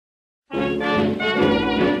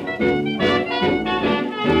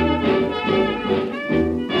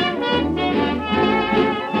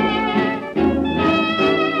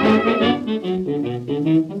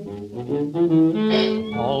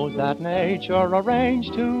nature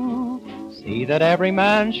arranged to see that every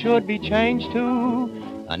man should be changed to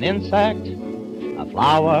an insect, a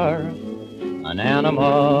flower, an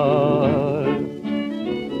animal.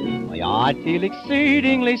 Why, I'd feel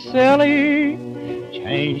exceedingly silly,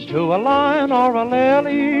 change to a lion or a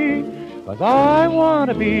lily, 'cause I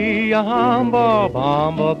want to be a humble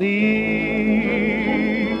bumblebee.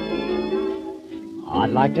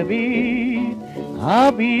 I'd like to be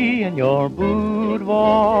a bee in your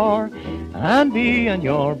boudoir, and be in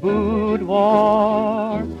your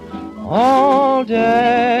boudoir all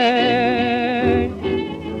day.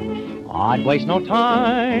 I'd waste no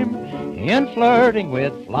time in flirting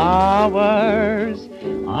with flowers.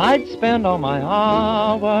 I'd spend all my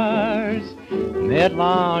hours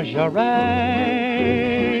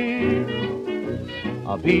mid-lingerie.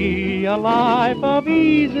 A bee, a life of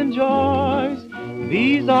ease and joys.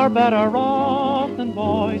 Bees are better off than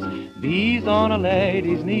boys. Bees on a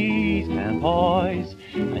lady's knees can poise,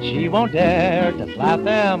 and she won't dare to slap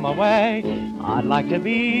them away. I'd like to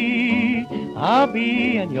be a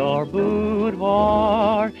bee in your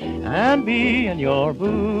boudoir, and be in your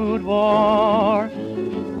boudoir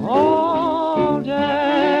all day.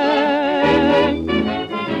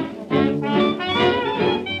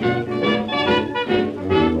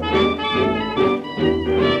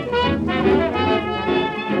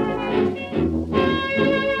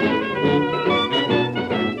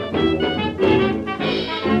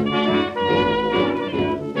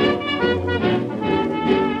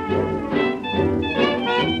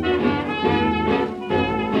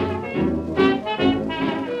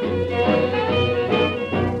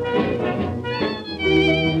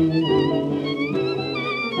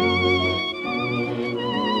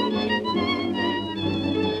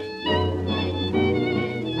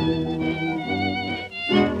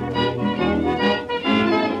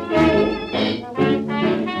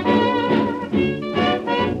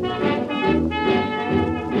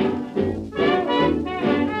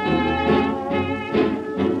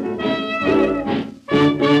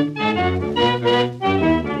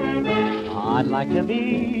 I'd like to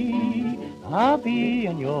be a bee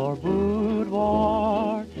in your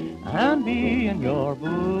boudoir, and be in your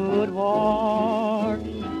boudoir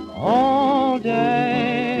all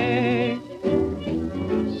day.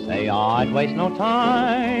 Say I'd waste no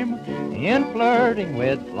time in flirting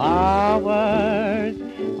with flowers.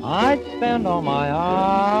 I'd spend all my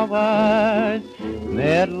hours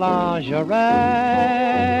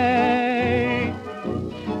mid-lingerie.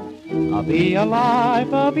 I'll be a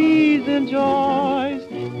life of ease and joys.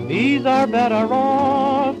 Bees are better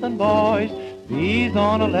off than boys. Bees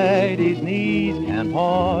on a lady's knees can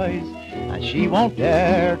poise, and she won't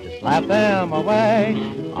dare to slap them away.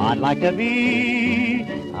 I'd like to be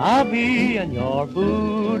a bee in your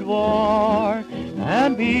boudoir,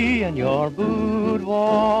 and be in your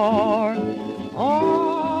boudoir